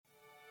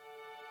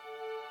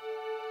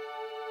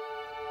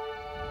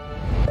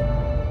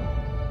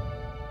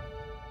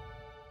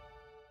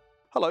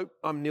Hello,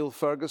 I'm Neil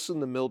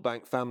Ferguson, the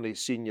Millbank Family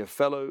Senior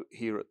Fellow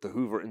here at the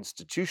Hoover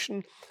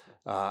Institution,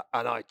 and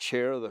I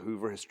chair the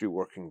Hoover History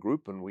Working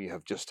Group, and we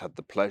have just had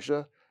the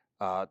pleasure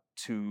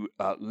to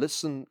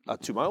listen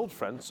to my old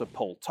friend, Sir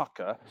Paul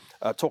Tucker,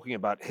 talking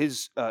about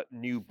his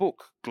new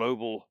book,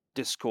 Global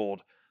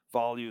Discord,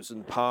 Values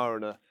and Power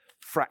in a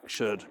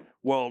Fractured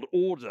World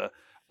Order.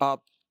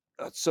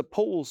 Sir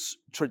Paul's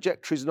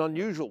trajectory is an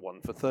unusual one.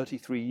 For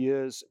 33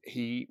 years,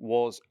 he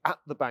was at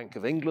the Bank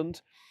of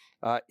England.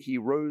 He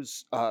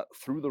rose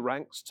through the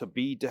ranks to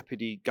be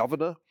deputy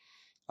governor,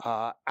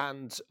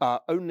 and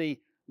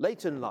only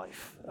late in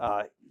life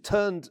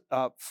turned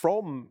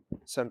from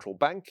central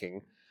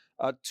banking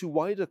to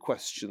wider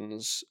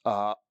questions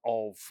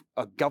of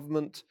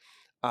government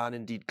and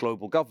indeed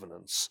global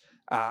governance.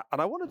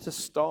 And I wanted to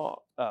start,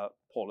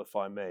 Paul, if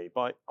I may,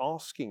 by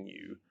asking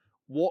you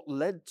what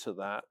led to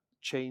that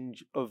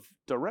change of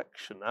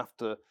direction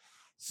after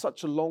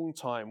such a long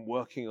time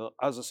working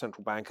as a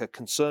central banker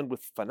concerned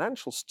with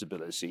financial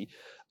stability.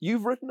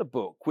 You've written a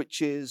book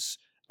which is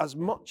as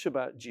much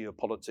about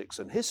geopolitics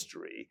and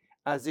history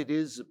as it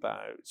is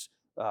about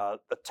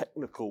the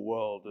technical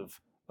world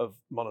of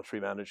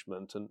monetary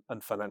management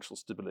and financial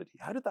stability.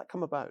 How did that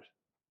come about?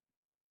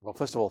 Well,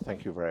 first of all,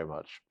 thank you very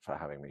much for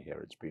having me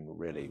here. It's been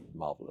really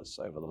marvelous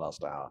over the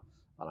last hour,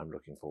 and I'm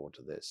looking forward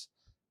to this.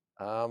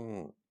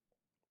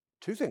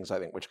 Two things, I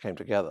think, which came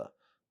together.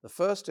 The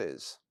first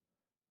is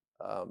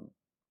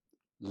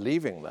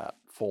leaving that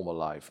former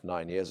life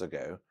 9 years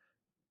ago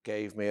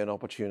gave me an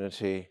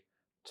opportunity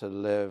to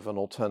live an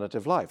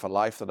alternative life, a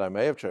life that I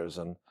may have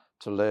chosen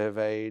to live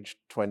age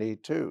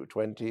 22,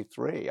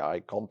 23. I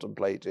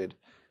contemplated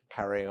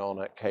carrying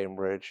on at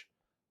Cambridge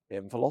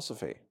in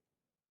philosophy,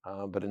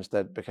 but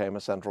instead became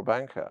a central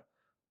banker.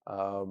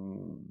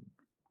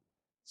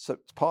 So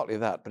it's partly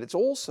that, but it's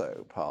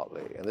also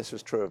partly, and this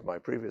was true of my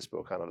previous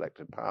book,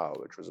 Unelected Power,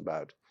 which was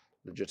about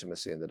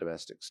legitimacy in the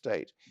domestic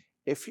state.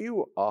 If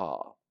you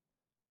are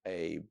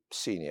a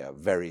senior,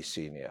 very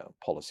senior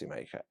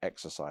policymaker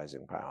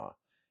exercising power,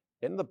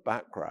 in the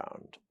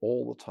background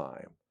all the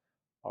time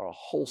are a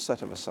whole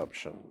set of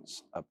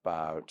assumptions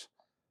about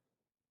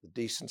the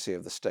decency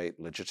of the state,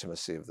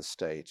 legitimacy of the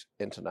state,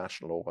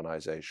 international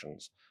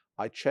organizations.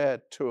 I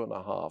chaired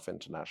 2.5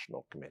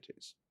 international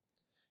committees.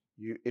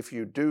 If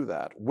you do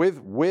that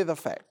with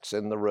effects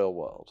in the real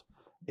world,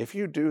 if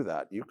you do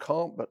that, you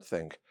can't but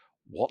think,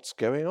 what's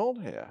going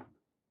on here?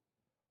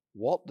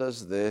 What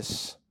does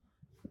this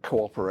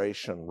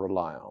cooperation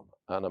rely on?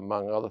 And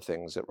among other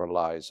things, it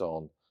relies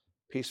on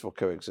peaceful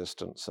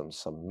coexistence and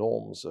some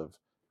norms of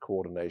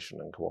coordination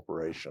and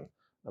cooperation.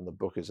 And the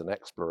book is an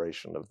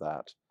exploration of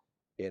that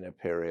in a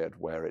period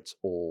where it's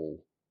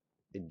all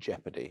in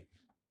jeopardy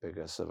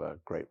because of a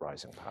great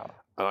rising power.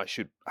 And I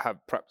should have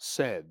perhaps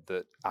said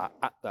that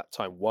at that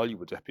time, while you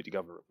were Deputy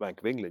Governor at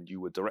Bank of England,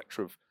 you were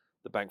Director of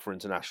the Bank for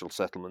International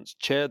Settlements,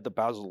 chaired the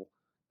Basel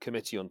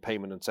Committee on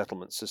Payment and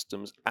Settlement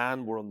Systems,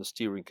 and were on the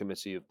steering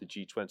committee of the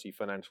G20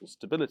 Financial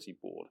Stability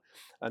Board.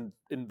 And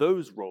in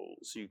those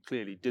roles, you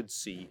clearly did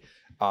see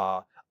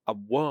a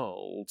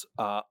world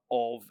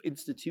of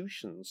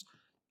institutions,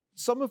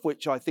 some of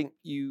which I think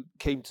you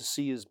came to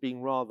see as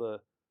being rather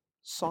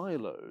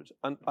siloed.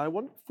 And I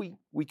wonder if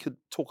we could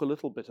talk a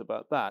little bit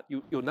about that.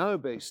 You're now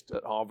based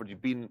at Harvard.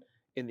 You've been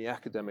in the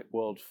academic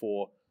world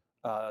for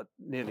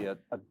nearly a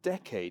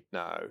decade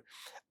now.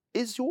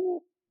 Is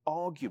your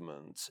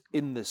argument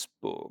in this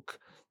book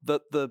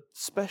that the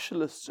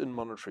specialists in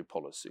monetary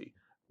policy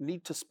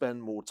need to spend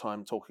more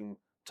time talking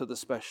to the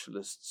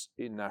specialists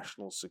in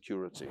national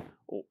security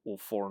or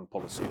foreign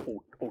policy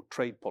or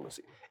trade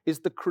policy? Is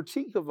the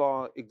critique of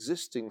our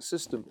existing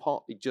system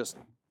partly just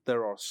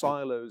there are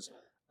silos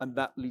and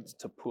that leads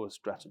to poor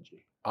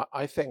strategy?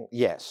 I think,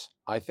 yes.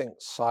 I think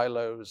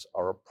silos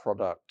are a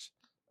product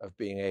of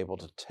being able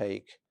to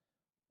take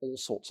all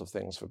sorts of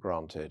things for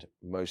granted,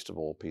 most of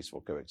all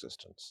peaceful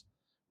coexistence.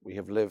 We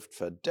have lived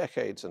for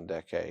decades and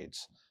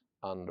decades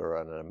under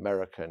an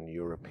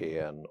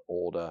American-European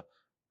order,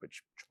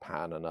 which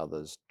Japan and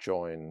others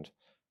joined,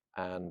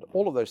 and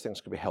all of those things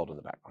could be held in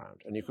the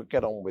background. And you could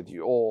get on with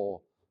your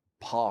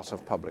part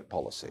of public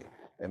policy.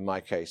 In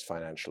my case,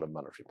 financial and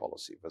monetary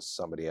policy. For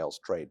somebody else,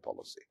 trade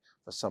policy.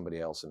 For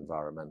somebody else,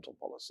 environmental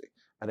policy.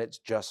 And it's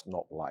just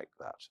not like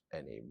that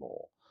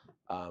anymore.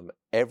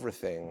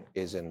 Everything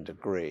is in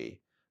degree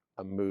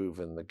a move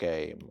in the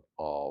game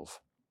of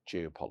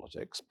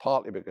geopolitics,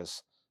 partly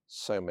because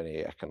so many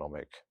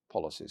economic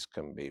policies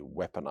can be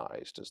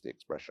weaponized, as the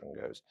expression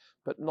goes,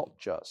 but not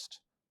just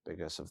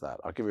because of that.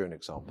 I'll give you an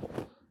example.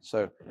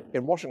 So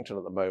in Washington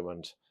at the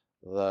moment,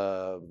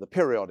 the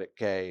periodic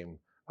game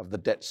of the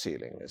debt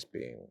ceiling is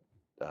being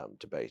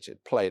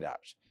debated, played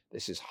out.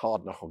 This is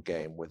hard-knuckle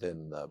game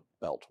within the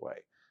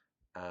Beltway,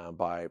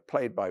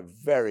 played by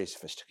very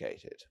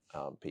sophisticated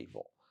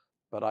people.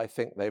 But I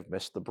think they've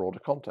missed the broader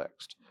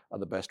context.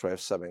 And the best way of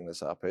summing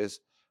this up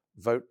is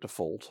vote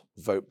default,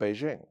 vote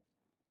Beijing.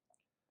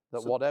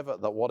 That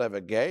whatever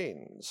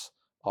gains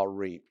are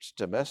reaped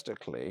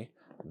domestically,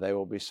 they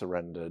will be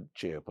surrendered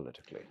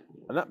geopolitically.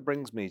 And that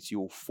brings me to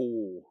your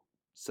 4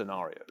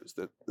 scenarios,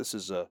 that this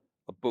is a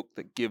book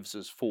that gives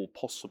us four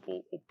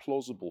possible or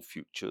plausible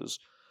futures: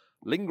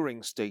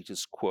 lingering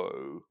status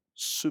quo,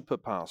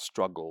 superpower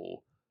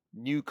struggle,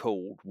 new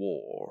Cold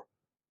War,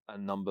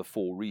 and number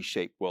four,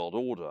 reshaped world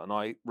order. And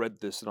I read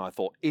this and I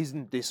thought,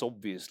 isn't this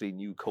obviously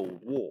new Cold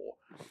War?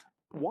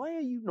 Why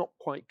are you not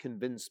quite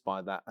convinced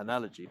by that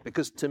analogy?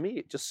 Because to me,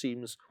 it just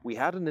seems we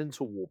had an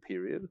interwar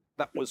period.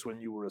 That was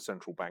when you were a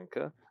central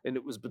banker, and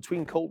it was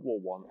between Cold War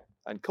One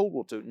and Cold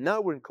War Two.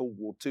 Now we're in Cold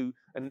War Two,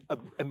 and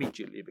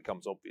immediately it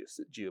becomes obvious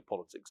that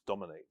geopolitics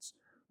dominates.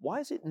 Why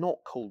is it not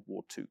Cold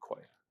War Two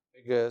quite?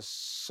 Because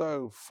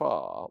so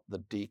far the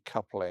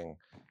decoupling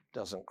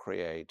doesn't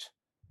create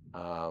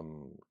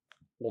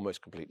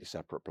almost completely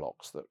separate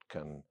blocks that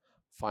can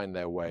find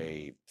their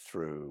way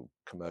through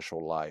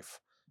commercial life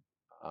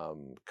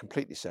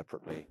completely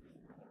separately,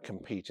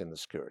 compete in the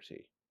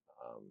security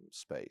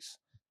space.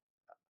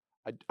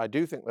 I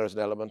do think there's an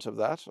element of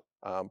that.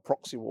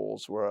 Proxy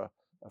wars were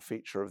a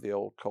feature of the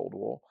old Cold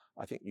War.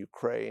 I think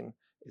Ukraine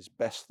is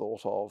best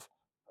thought of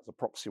as a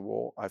proxy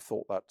war. I've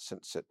thought that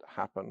since it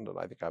happened, and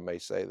I think I may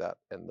say that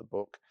in the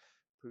book.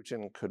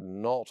 Putin could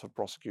not have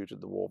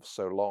prosecuted the war for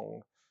so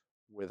long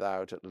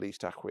without at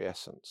least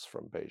acquiescence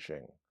from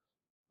Beijing.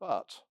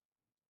 But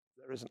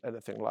there isn't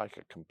anything like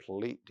a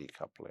complete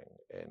decoupling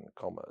in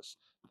commerce.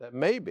 There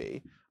may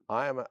be.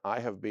 I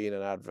have been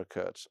an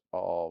advocate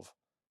of,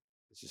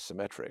 this is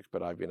symmetric,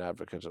 but I've been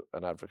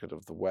an advocate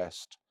of the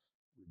West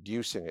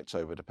reducing its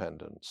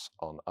overdependence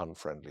on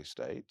unfriendly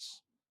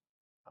states.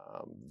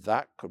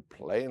 That could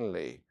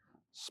plainly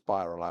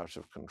spiral out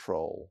of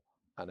control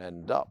and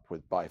end up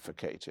with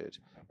bifurcated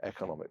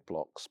economic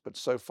blocks. But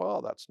so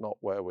far, that's not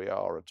where we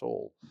are at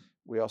all.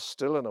 We are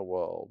still in a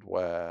world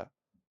where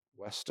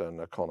Western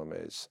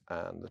economies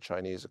and the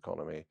Chinese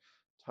economy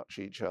touch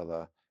each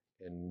other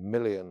in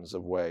millions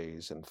of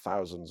ways in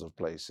thousands of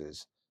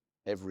places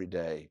every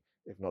day,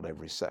 if not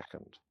every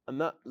second. And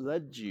that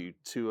led you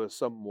to a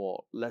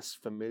somewhat less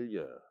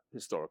familiar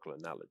historical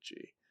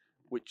analogy,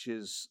 which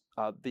is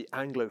the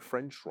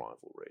Anglo-French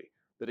rivalry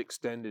that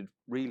extended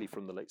really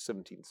from the late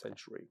 17th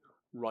century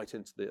right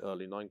into the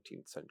early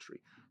 19th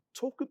century.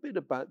 Talk a bit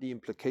about the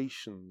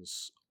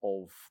implications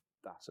of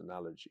that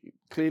analogy.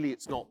 Clearly,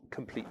 it's not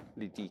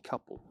completely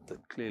decoupled. There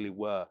clearly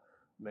were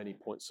many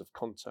points of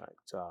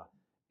contact,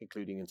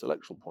 including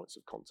intellectual points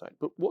of contact.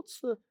 But what's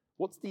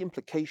the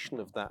implication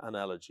of that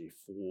analogy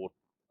for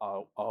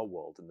our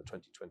world in the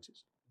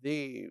 2020s?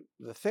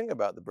 The thing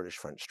about the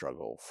British-French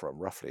struggle from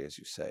roughly, as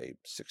you say,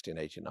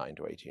 1689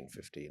 to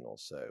 1815 or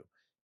so,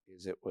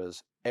 is it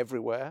was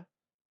everywhere,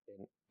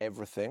 in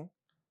everything.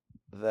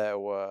 There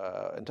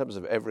were, in terms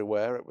of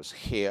everywhere, it was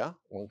here.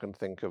 One can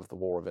think of the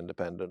War of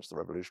Independence, the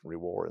Revolutionary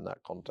War in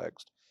that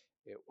context.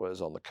 It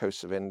was on the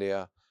coasts of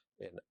India,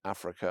 in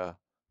Africa,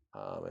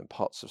 in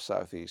parts of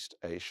Southeast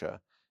Asia.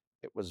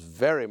 It was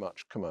very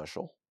much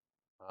commercial,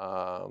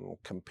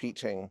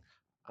 competing,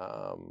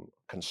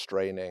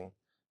 constraining.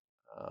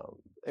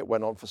 It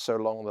went on for so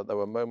long that there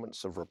were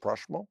moments of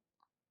rapprochement.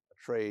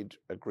 A trade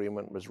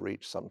agreement was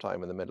reached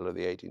sometime in the middle of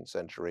the 18th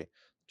century.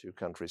 Two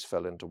countries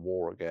fell into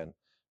war again,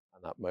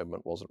 and that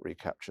moment wasn't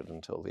recaptured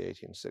until the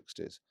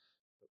 1860s.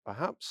 But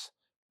perhaps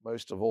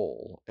most of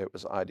all, it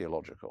was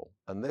ideological.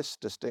 And this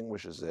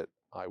distinguishes it,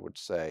 I would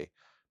say,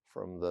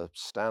 from the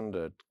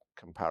standard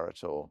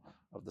comparator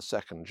of the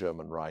Second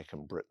German Reich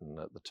and Britain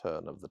at the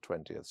turn of the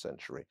 20th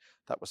century.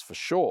 That was for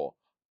sure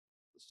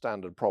the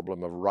standard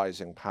problem of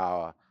rising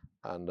power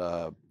and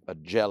a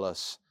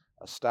jealous,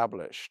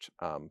 established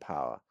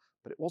power,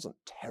 but it wasn't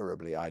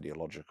terribly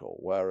ideological,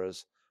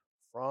 whereas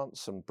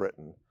France and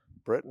Britain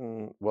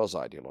was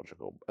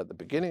ideological. At the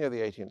beginning of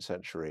the 18th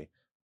century,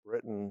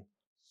 Britain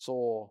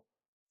saw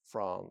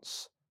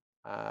France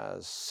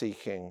as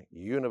seeking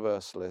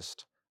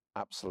universalist,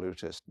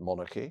 absolutist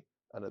monarchy,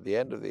 and at the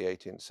end of the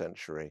 18th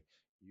century,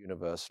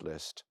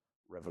 universalist,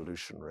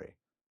 revolutionary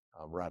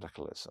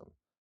radicalism.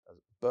 As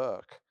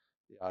Burke,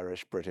 the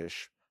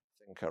Irish-British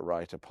thinker,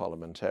 writer,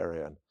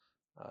 parliamentarian,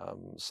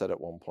 said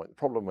at one point, the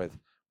problem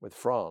with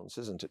France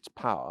isn't its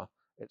power,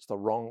 it's the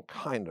wrong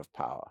kind of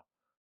power.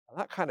 And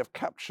that kind of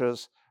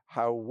captures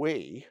how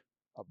we,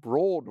 a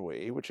broad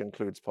we, which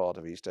includes part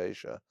of East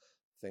Asia,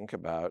 think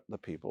about the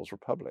People's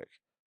Republic.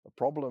 The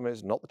problem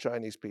is not the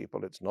Chinese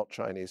people, it's not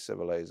Chinese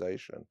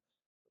civilization.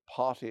 The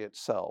party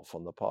itself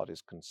and the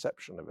party's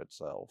conception of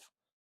itself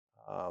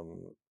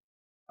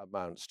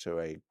amounts to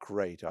a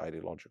great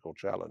ideological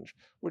challenge,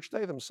 which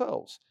they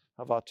themselves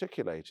have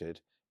articulated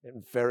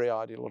in very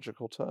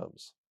ideological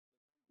terms.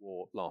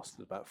 War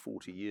lasted about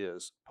 40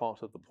 years.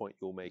 Part of the point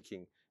you're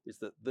making is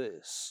that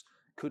this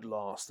could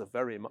last a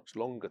very much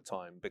longer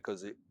time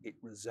because it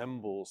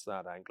resembles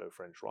that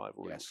Anglo-French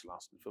rivalry, Yes. which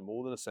lasted for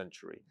more than a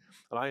century.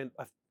 And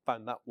I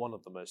found that one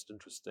of the most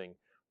interesting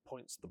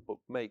points the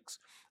book makes.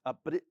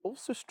 But it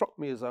also struck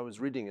me as I was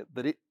reading it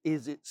that it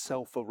is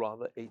itself a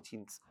rather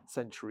 18th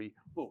century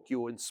book.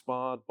 You're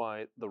inspired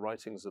by the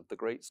writings of the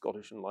great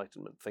Scottish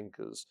Enlightenment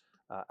thinkers,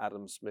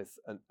 Adam Smith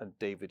and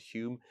David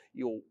Hume.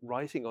 You're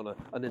writing on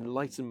an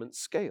Enlightenment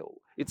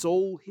scale. It's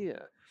all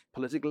here.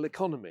 political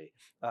economy,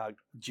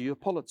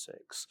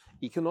 geopolitics,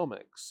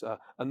 economics,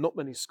 and not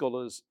many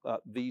scholars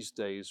these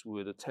days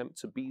would attempt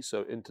to be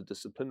so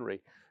interdisciplinary.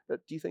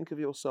 Do you think of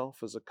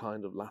yourself as a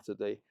kind of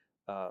latter-day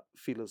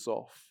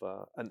philosophe,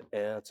 an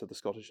heir to the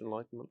Scottish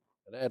Enlightenment?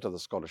 An heir to the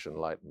Scottish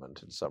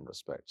Enlightenment in some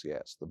respects,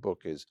 yes. The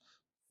book is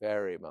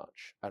very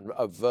much and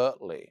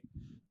overtly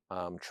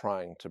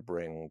trying to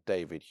bring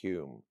David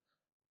Hume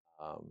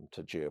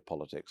to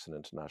geopolitics and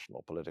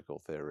international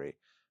political theory.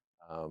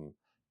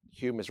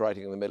 Hume is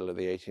writing in the middle of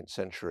the 18th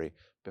century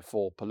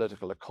before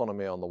political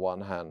economy on the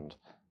one hand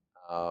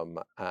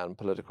and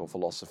political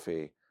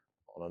philosophy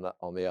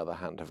on the other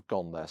hand have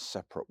gone their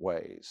separate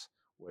ways,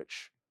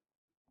 which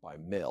by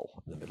Mill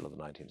in the middle of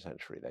the 19th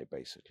century they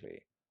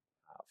basically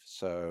have.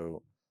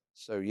 So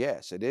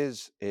yes, it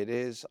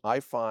is. I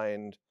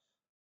find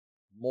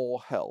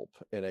more help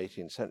in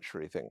 18th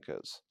century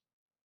thinkers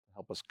to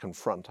help us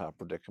confront our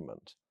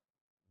predicament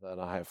than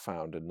I have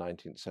found in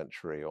 19th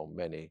century or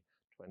many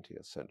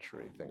 20th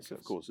century thinkers. This,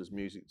 of course, is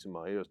music to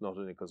my ears, not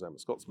only because I'm a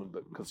Scotsman,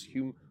 but because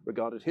Hume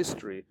regarded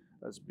history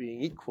as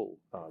being equal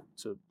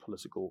to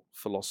political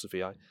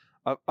philosophy.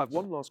 I've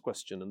one last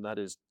question, and that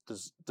is,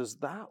 does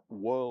that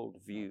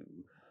worldview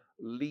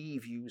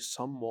leave you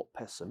somewhat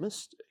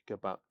pessimistic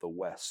about the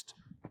West,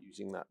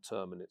 using that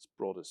term in its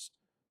broadest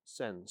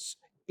sense,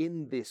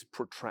 in this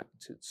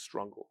protracted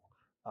struggle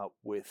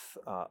with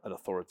an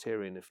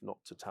authoritarian, if not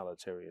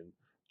totalitarian,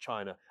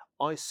 China?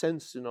 I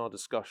sensed in our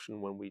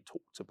discussion when we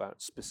talked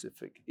about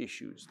specific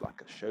issues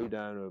like a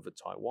showdown over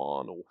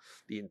Taiwan or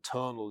the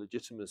internal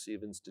legitimacy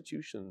of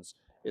institutions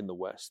in the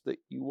West that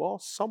you are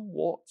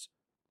somewhat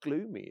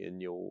gloomy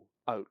in your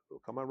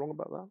outlook. Am I wrong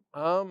about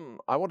that?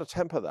 I want to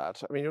temper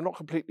that. I mean, you're not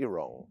completely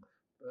wrong,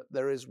 but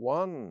there is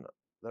one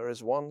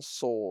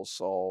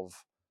source of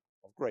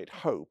great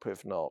hope,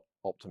 if not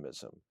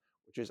optimism,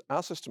 which is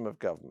our system of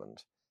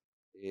government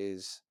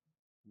is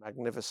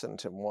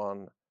magnificent in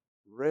one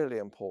really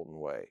important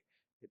way.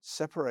 It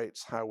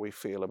separates how we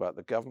feel about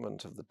the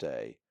government of the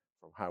day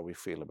from how we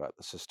feel about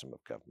the system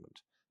of government.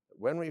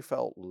 When we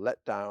felt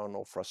let down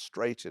or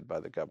frustrated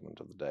by the government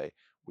of the day,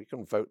 we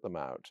can vote them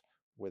out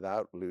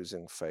without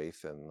losing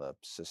faith in the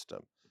system.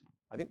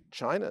 I think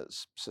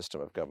China's system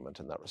of government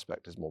in that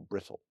respect is more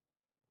brittle.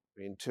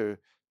 I mean, to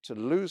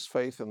lose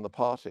faith in the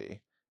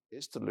party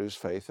is to lose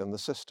faith in the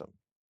system.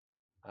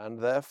 And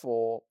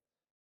therefore,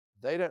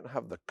 they don't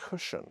have the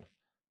cushion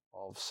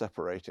of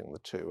separating the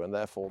two, and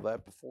therefore their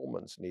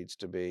performance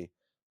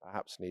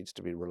perhaps needs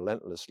to be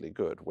relentlessly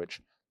good, which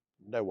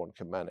no one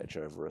can manage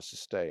over a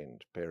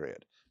sustained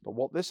period. But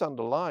what this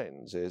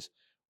underlines is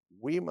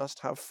we must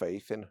have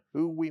faith in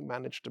who we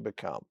manage to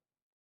become.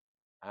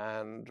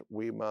 And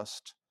we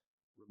must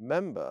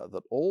remember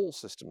that all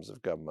systems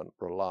of government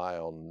rely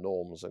on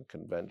norms and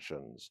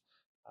conventions,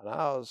 and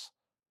ours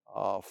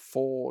are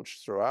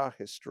forged through our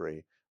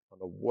history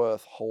and are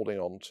worth holding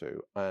on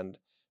to. And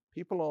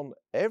people on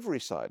every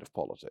side of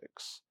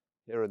politics,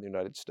 here in the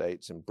United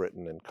States, in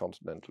Britain, in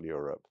continental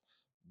Europe,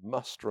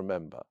 must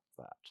remember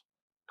that.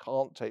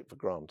 Can't take for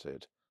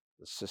granted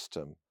the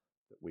system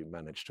that we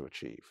managed to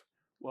achieve.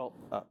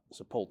 Well,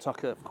 Sir Paul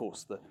Tucker, of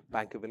course, the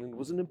Bank of England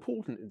was an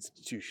important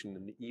institution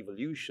in the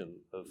evolution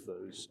of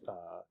those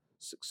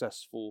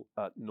successful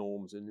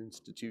norms and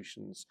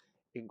institutions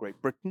in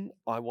Great Britain.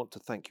 I want to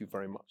thank you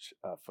very much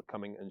for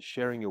coming and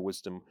sharing your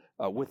wisdom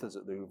with us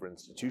at the Hoover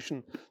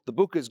Institution. The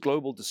book is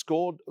Global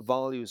Discord,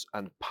 Values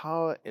and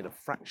Power in a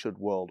Fractured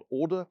World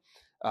Order.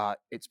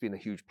 It's been a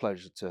huge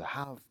pleasure to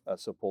have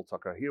Sir Paul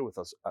Tucker here with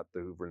us at the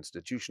Hoover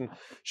Institution,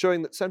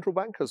 showing that central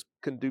bankers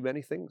can do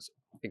many things,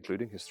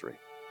 including history.